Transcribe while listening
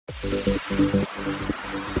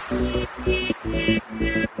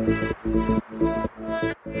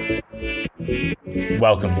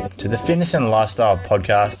Welcome to the Fitness and Lifestyle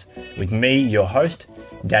Podcast with me, your host,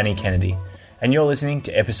 Danny Kennedy, and you're listening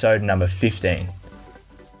to episode number 15.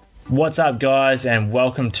 What's up, guys, and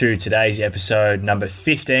welcome to today's episode number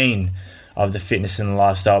 15 of the Fitness and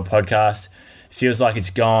Lifestyle Podcast. Feels like it's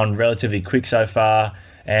gone relatively quick so far,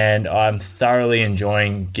 and I'm thoroughly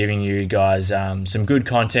enjoying giving you guys some good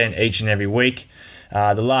content each and every week.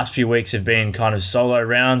 The last few weeks have been kind of solo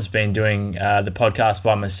rounds, been doing the podcast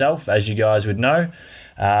by myself, as you guys would know,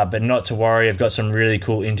 but not to worry, I've got some really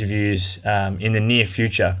cool interviews in the near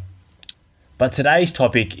future. But today's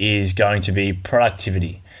topic is going to be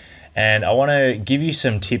productivity, and I want to give you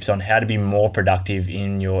some tips on how to be more productive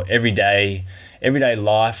in your everyday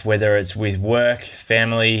life, whether it's with work,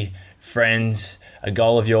 family, friends, a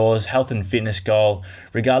goal of yours, health and fitness goal,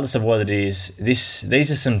 regardless of what it is.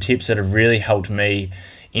 These are some tips that have really helped me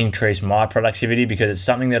increase my productivity, because it's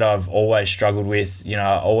something that I've always struggled with. You know,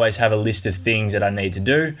 I always have a list of things that I need to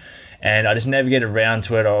do, and I just never get around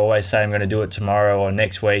to it. I always say I'm going to do it tomorrow or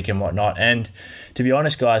next week and whatnot. And to be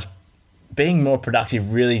honest, guys, being more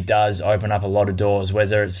productive really does open up a lot of doors,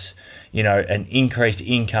 whether it's, you know, an increased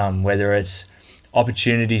income, whether it's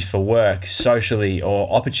opportunities for work socially,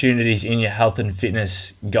 or opportunities in your health and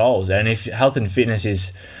fitness goals. And if health and fitness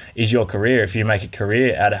is your career, if you make a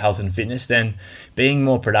career out of health and fitness, then being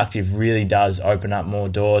more productive really does open up more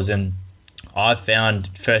doors. And I've found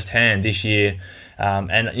firsthand this year,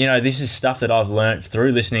 and you know, this is stuff that I've learned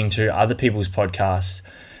through listening to other people's podcasts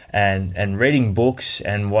and reading books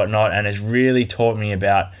and whatnot, and it's really taught me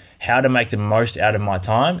about how to make the most out of my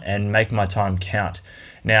time and make my time count.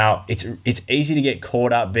 Now, it's easy to get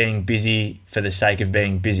caught up being busy for the sake of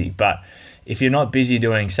being busy, but if you're not busy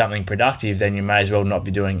doing something productive, then you may as well not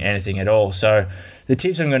be doing anything at all. So the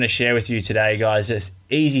tips I'm going to share with you today, guys, are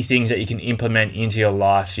easy things that you can implement into your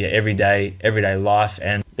life, your everyday life,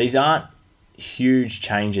 and these aren't huge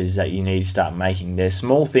changes that you need to start making. They're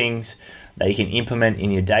small things that you can implement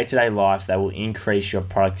in your day-to-day life that will increase your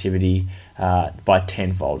productivity by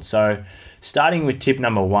tenfold. So starting with tip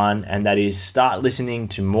number 1, and that is start listening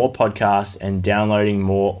to more podcasts and downloading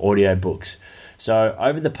more audiobooks. So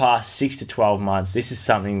over the past 6 to 12 months, this is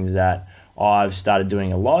something that I've started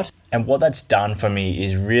doing a lot. And what that's done for me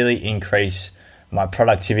is really increase my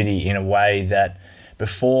productivity in a way that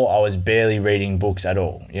before I was barely reading books at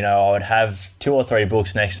all. You know, I would have 2 or 3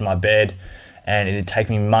 books next to my bed, and it'd take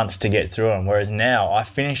me months to get through them. Whereas now I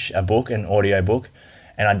finish a book, an audiobook,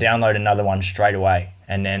 and I download another one straight away,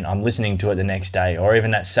 and then I'm listening to it the next day or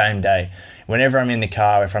even that same day. Whenever I'm in the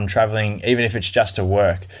car, if I'm traveling, even if it's just to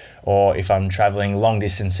work, or if I'm traveling long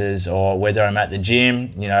distances, or whether I'm at the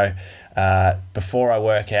gym, you know, before I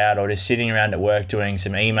work out, or just sitting around at work doing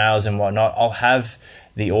some emails and whatnot, I'll have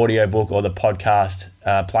the audiobook or the podcast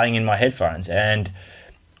playing in my headphones. And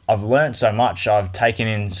I've learned so much, I've taken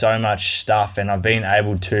in so much stuff, and I've been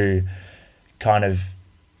able to kind of,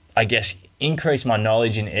 I guess, increase my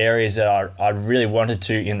knowledge in areas that I really wanted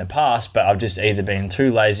to in the past, but I've just either been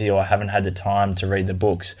too lazy or haven't had the time to read the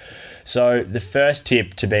books. So the first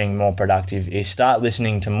tip to being more productive is start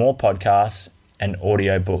listening to more podcasts and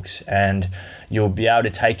audiobooks, and you'll be able to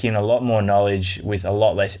take in a lot more knowledge with a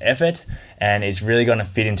lot less effort, and it's really going to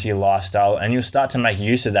fit into your lifestyle, and you'll start to make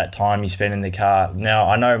use of that time you spend in the car. Now,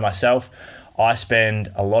 I know myself, I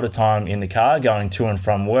spend a lot of time in the car going to and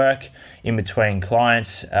from work, in between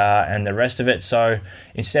clients and the rest of it. So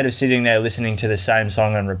instead of sitting there listening to the same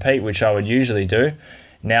song on repeat, which I would usually do,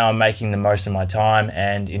 now I'm making the most of my time.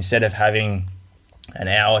 And instead of having an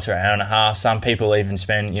hour to an hour and a half, some people even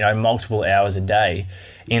spend, you know, multiple hours a day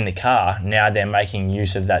in the car. Now they're making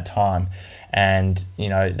use of that time. And, you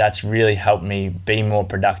know, that's really helped me be more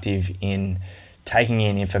productive in taking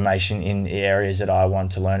in information in the areas that I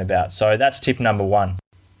want to learn about. So that's tip number 1.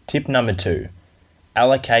 Tip number 2,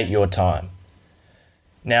 allocate your time.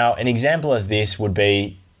 Now, an example of this would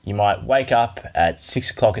be you might wake up at 6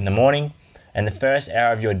 o'clock in the morning, and the first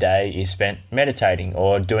hour of your day is spent meditating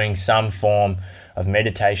or doing some form of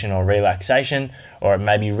meditation or relaxation, or it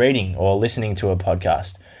may be reading or listening to a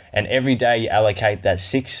podcast. And every day you allocate that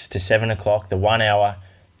 6 to 7 o'clock, the 1 hour,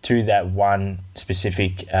 to that one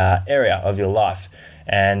specific area of your life.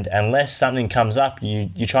 And unless something comes up, you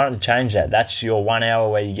try not to change that. That's your 1 hour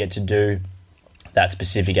where you get to do that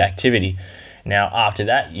specific activity. Now, after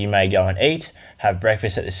that, you may go and eat, have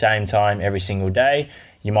breakfast at the same time every single day.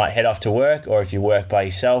 You might head off to work, or if you work by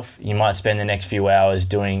yourself, you might spend the next few hours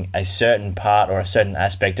doing a certain part or a certain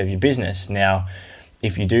aspect of your business. Now,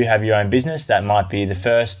 if you do have your own business, that might be the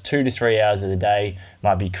first 2 to 3 hours of the day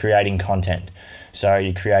might be creating content. So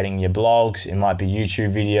you're creating your blogs, it might be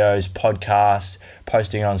YouTube videos, podcasts,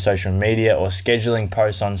 posting on social media, or scheduling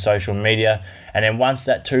posts on social media. And then once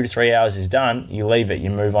that 2 to 3 hours is done, you leave it, you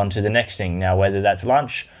move on to the next thing. Now, whether that's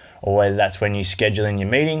lunch, or whether that's when you schedule in your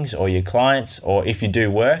meetings or your clients, or if you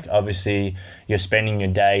do work, obviously you're spending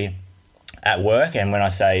your day at work. And when I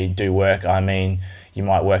say do work, I mean you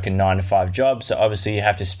might work a 9 to 5 job, so obviously you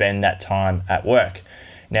have to spend that time at work.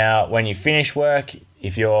 Now, when you finish work,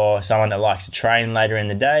 if you're someone that likes to train later in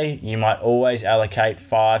the day, you might always allocate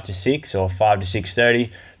 5 to 6 or 5 to 6:30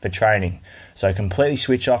 for training. So completely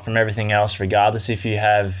switch off from everything else, regardless if you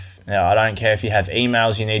have, I don't care if you have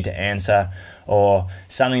emails you need to answer or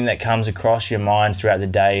something that comes across your mind throughout the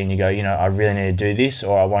day and you go, I really need to do this,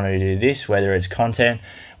 or I want to do this, whether it's content,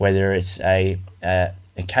 whether it's a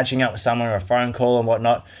catching up with someone or a phone call and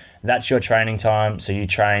whatnot. That's your training time, so you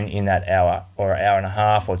train in that hour or an hour and a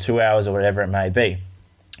half or 2 hours or whatever it may be.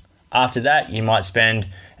 After that, you might spend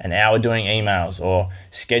an hour doing emails or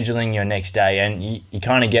scheduling your next day, and you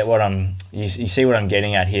kind of get you see what I'm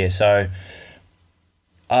getting at here. So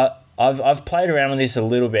I've played around with this a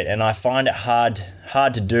little bit, and I find it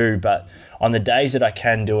hard to do, but on the days that I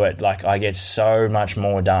can do it, like, I get so much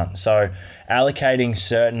more done. So allocating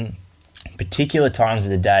certain particular times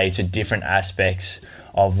of the day to different aspects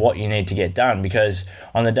of what you need to get done, because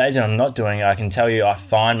on the days that I'm not doing it, I can tell you I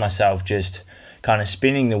find myself just kind of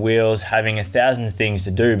spinning the wheels, having 1,000 things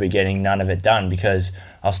to do but getting none of it done, because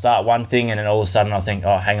I'll start one thing and then all of a sudden I'll think,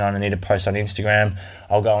 oh, hang on, I need to post on Instagram.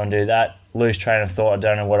 I'll go and do that, lose train of thought, I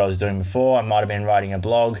don't know what I was doing before. I might have been writing a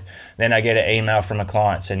blog. Then I get an email from a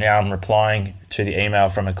client, so now I'm replying to the email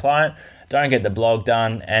from a client, don't get the blog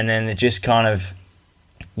done, and then it just kind of,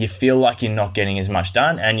 you feel like you're not getting as much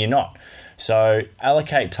done, and you're not. So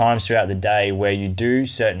allocate times throughout the day where you do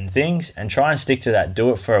certain things and try and stick to that. Do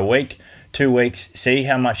it for a week, 2 weeks, see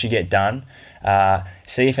how much you get done,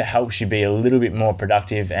 see if it helps you be a little bit more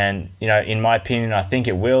productive. And, in my opinion, I think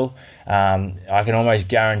it will. I can almost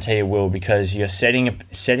guarantee it will, because you're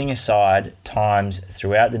setting aside times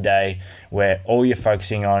throughout the day where all you're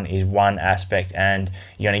focusing on is one aspect, and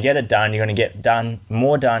you're going to get it done. You're going to get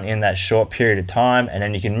more done in that short period of time, and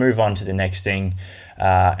then you can move on to the next thing,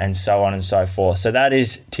 and so on and so forth. So that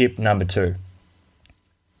is tip number 2.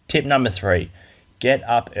 Tip number 3, get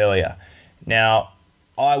up earlier. Now,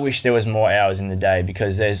 I wish there was more hours in the day,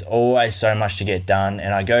 because there's always so much to get done,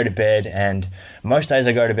 and I go to bed, and most days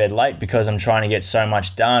I go to bed late because I'm trying to get so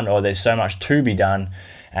much done, or there's so much to be done,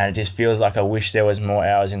 and it just feels like I wish there was more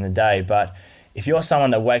hours in the day. But if you're someone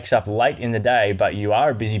that wakes up late in the day, but you are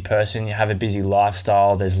a busy person, you have a busy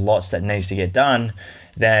lifestyle, there's lots that needs to get done,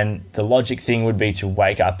 then the logic thing would be to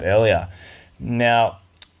wake up earlier. Now,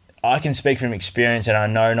 I can speak from experience, and I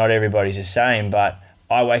know not everybody's the same, but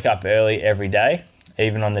I wake up early every day,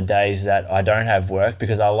 even on the days that I don't have work,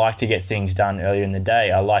 because I like to get things done earlier in the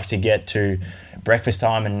day. I like to get to breakfast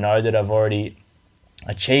time and know that I've already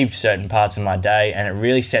achieved certain parts of my day, and it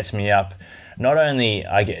really sets me up. Not only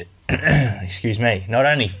not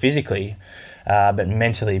only physically, but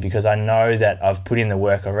mentally, because I know that I've put in the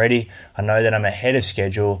work already. I know that I'm ahead of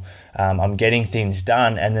schedule. I'm getting things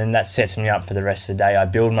done, and then that sets me up for the rest of the day. I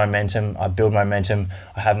build momentum.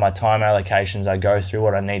 I have my time allocations. I go through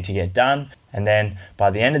what I need to get done. And then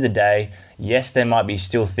by the end of the day, yes, there might be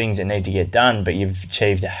still things that need to get done, but you've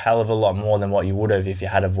achieved a hell of a lot more than what you would have if you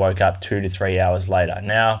had have woke up 2 to 3 hours later.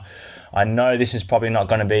 Now, I know this is probably not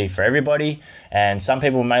going to be for everybody, and some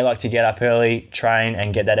people may like to get up early, train,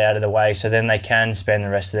 and get that out of the way, so then they can spend the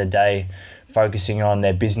rest of the day focusing on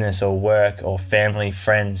their business or work or family,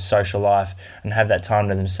 friends, social life, and have that time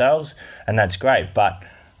to themselves, and that's great. But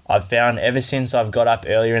I've found ever since I've got up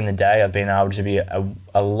earlier in the day, I've been able to be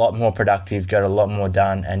a lot more productive, get a lot more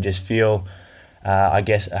done, and just feel, I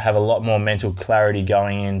have a lot more mental clarity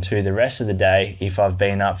going into the rest of the day if I've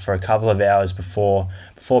been up for a couple of hours before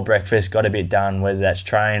breakfast, got a bit done, whether that's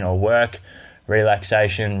train or work,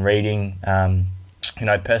 relaxation, reading,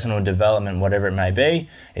 personal development, whatever it may be.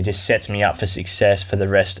 It just sets me up for success for the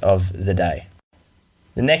rest of the day.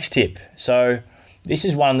 The next tip. So this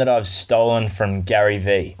is one that I've stolen from Gary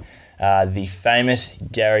Vee, the famous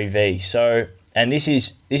Gary Vee. So, and this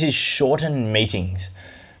is shorten meetings.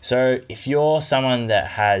 So if you're someone that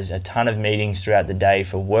has a ton of meetings throughout the day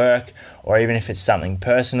for work, or even if it's something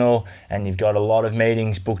personal and you've got a lot of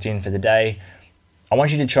meetings booked in for the day, I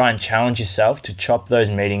want you to try and challenge yourself to chop those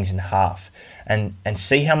meetings in half and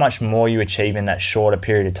see how much more you achieve in that shorter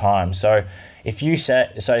period of time. So if you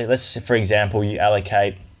let's, for example, you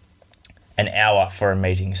allocate an hour for a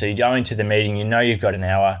meeting. So you go into the meeting, you know you've got an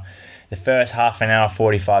hour, the first half an hour,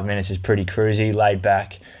 45 minutes is pretty cruisy, laid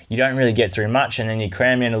back. You don't really get through much, and then you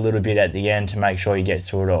cram in a little bit at the end to make sure you get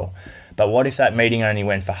through it all. But what if that meeting only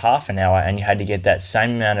went for half an hour and you had to get that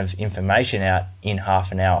same amount of information out in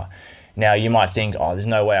half an hour? Now, you might think, oh, there's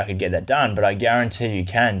no way I could get that done, but I guarantee you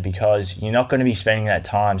can, because you're not going to be spending that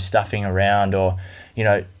time stuffing around or,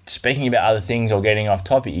 speaking about other things or getting off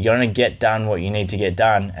topic. You're going to get done what you need to get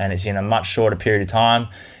done, and it's in a much shorter period of time,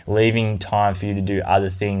 leaving time for you to do other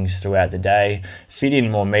things throughout the day, fit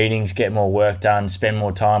in more meetings, get more work done, spend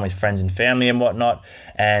more time with friends and family and whatnot,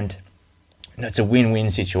 and it's a win-win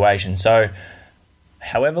situation. So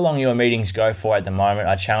however long your meetings go for at the moment,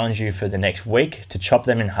 I challenge you for the next week to chop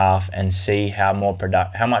them in half and see how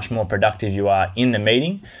much more productive you are in the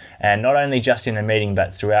meeting, and not only just in the meeting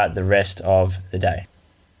but throughout the rest of the day.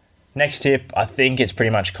 Next tip, I think it's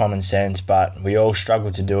pretty much common sense, but we all struggle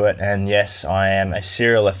to do it, and yes, I am a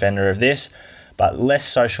serial offender of this, but less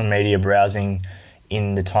social media browsing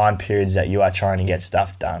in the time periods that you are trying to get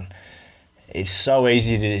stuff done. It's so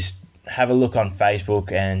easy to just have a look on Facebook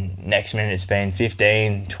and next minute it's been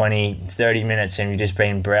 15, 20, 30 minutes and you've just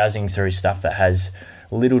been browsing through stuff that has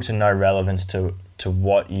little to no relevance to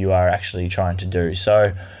what you are actually trying to do.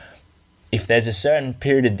 So if there's a certain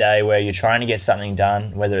period of day where you're trying to get something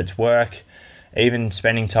done, whether it's work, even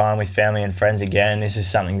spending time with family and friends, again, this is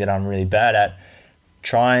something that I'm really bad at,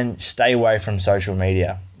 try and stay away from social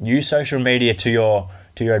media. Use social media to your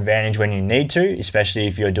advantage when you need to, especially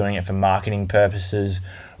if you're doing it for marketing purposes,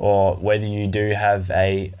 or whether you do have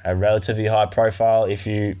a relatively high profile.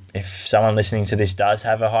 If someone listening to this does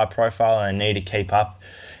have a high profile and need to keep up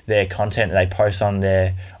their content that they post on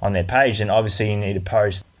their page, then obviously you need to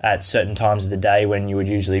post at certain times of the day when you would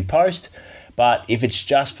usually post. But if it's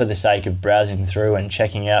just for the sake of browsing through and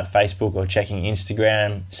checking out Facebook or checking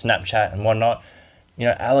Instagram, Snapchat and whatnot,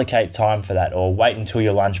 allocate time for that, or wait until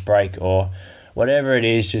your lunch break, or whatever it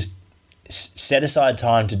is. Just set aside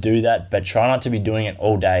time to do that, but try not to be doing it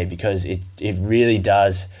all day, because it really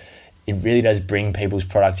does bring people's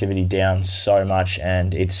productivity down so much,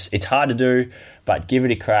 and it's hard to do, but give it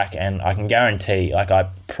a crack. And I can guarantee, I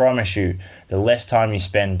promise you, the less time you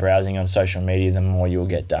spend browsing on social media, the more you'll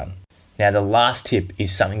get done. Now, the last tip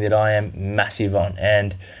is something that I am massive on,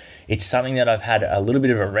 and it's something that I've had a little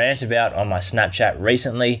bit of a rant about on my Snapchat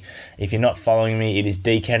recently. If you're not following me, it is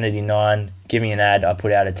dkennedy9. Give me an ad. I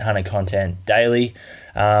put out a ton of content daily.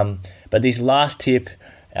 But this last tip,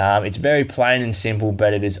 it's very plain and simple,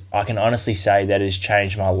 but I can honestly say that it has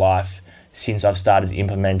changed my life since I've started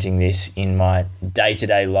implementing this in my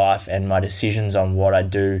day-to-day life and my decisions on what I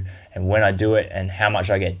do and when I do it and how much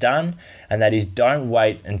I get done. And that is, don't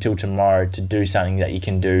wait until tomorrow to do something that you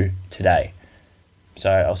can do today. So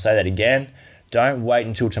I'll say that again. Don't wait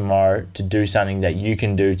until tomorrow to do something that you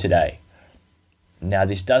can do today. Now,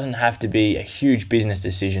 this doesn't have to be a huge business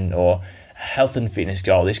decision or a health and fitness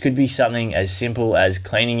goal. This could be something as simple as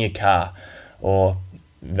cleaning your car or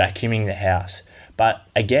vacuuming the house. But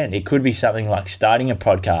again, it could be something like starting a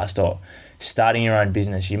podcast or starting your own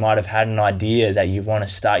business. You might have had an idea that you want to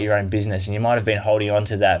start your own business, and you might have been holding on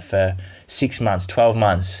to that for 6 months, 12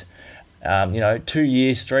 months, 2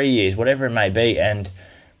 years, 3 years, whatever it may be, and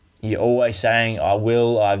you're always saying, I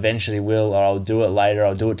eventually will, or I'll do it later,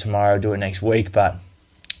 I'll do it tomorrow, I'll do it next week. But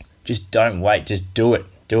just don't wait, just do it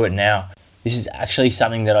now. This is actually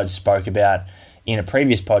something that I spoke about in a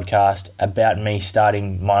previous podcast about me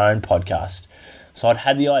starting my own podcast. So I'd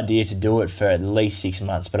had the idea to do it for at least 6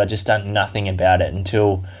 months, but I'd just done nothing about it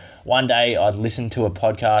until one day I'd listened to a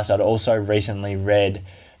podcast. I'd also recently read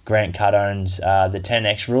Grant Cardone's The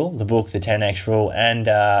 10X Rule, the book The 10X Rule, and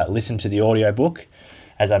listened to the audio book,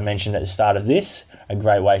 as I mentioned at the start of this, a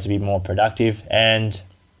great way to be more productive. And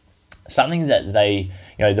something that the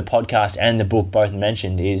podcast and the book both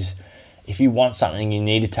mentioned is, if you want something, you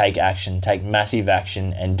need to take action, take massive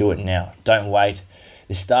action, and do it now. Don't wait.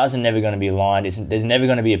 The stars are never going to be aligned. There's never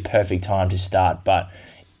going to be a perfect time to start, but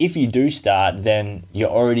if you do start, then you're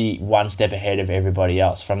already one step ahead of everybody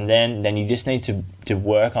else. From then you just need to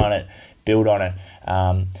work on it, build on it,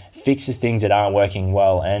 fix the things that aren't working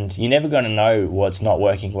well, and you're never going to know what's not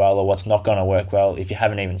working well or what's not going to work well if you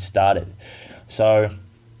haven't even started. So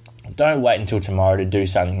don't wait until tomorrow to do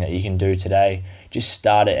something that you can do today. Just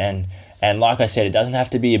start it, and like I said, it doesn't have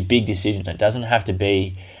to be a big decision. It doesn't have to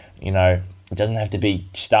be, it doesn't have to be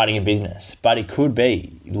starting a business, but it could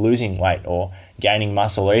be losing weight or gaining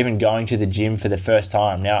muscle or even going to the gym for the first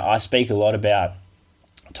time. Now, I speak a lot about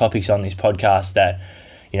topics on this podcast that,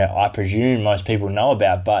 I presume most people know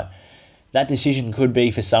about, but that decision could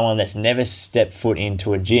be for someone that's never stepped foot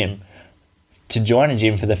into a gym to join a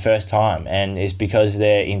gym for the first time, and it's because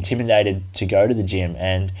they're intimidated to go to the gym,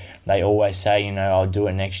 and they always say, I'll do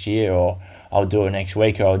it next year, or I'll do it next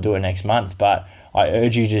week, or I'll do it next month. But I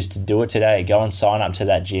urge you just to do it today. Go and sign up to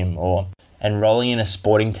that gym, or enrolling in a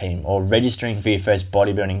sporting team, or registering for your first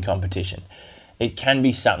bodybuilding competition. It can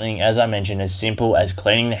be something, as I mentioned, as simple as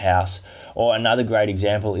cleaning the house, or another great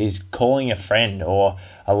example is calling a friend or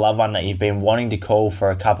a loved one that you've been wanting to call for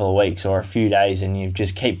a couple of weeks or a few days and you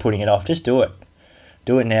just keep putting it off. Just do it.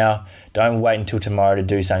 Do it now. Don't wait until tomorrow to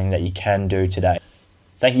do something that you can do today.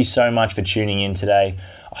 Thank you so much for tuning in today.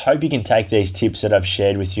 I hope you can take these tips that I've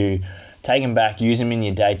shared with you, take them back, use them in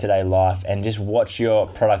your day-to-day life, and just watch your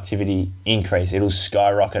productivity increase. It'll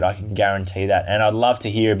skyrocket, I can guarantee that. And I'd love to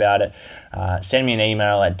hear about it. Send me an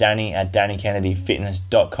email at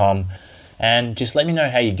danny@dannykennedyfitness.com and just let me know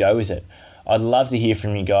how you go with it. I'd love to hear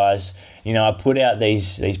from you guys. I put out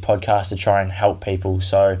these podcasts to try and help people.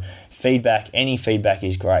 So any feedback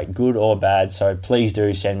is great, good or bad. So please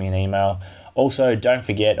do send me an email. Also, don't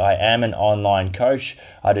forget, I am an online coach.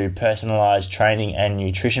 I do personalized training and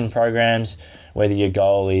nutrition programs. Whether your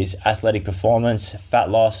goal is athletic performance, fat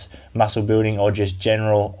loss, muscle building, or just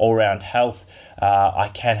general all-round health, I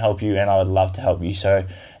can help you and I would love to help you. So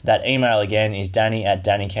that email again is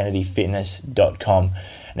danny@dannykennedyfitness.com.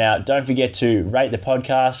 Now, don't forget to rate the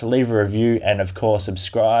podcast, leave a review, and of course,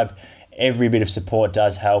 subscribe. Every bit of support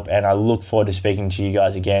does help, and I look forward to speaking to you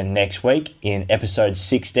guys again next week in episode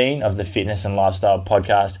 16 of the Fitness and Lifestyle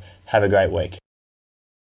Podcast. Have a great week.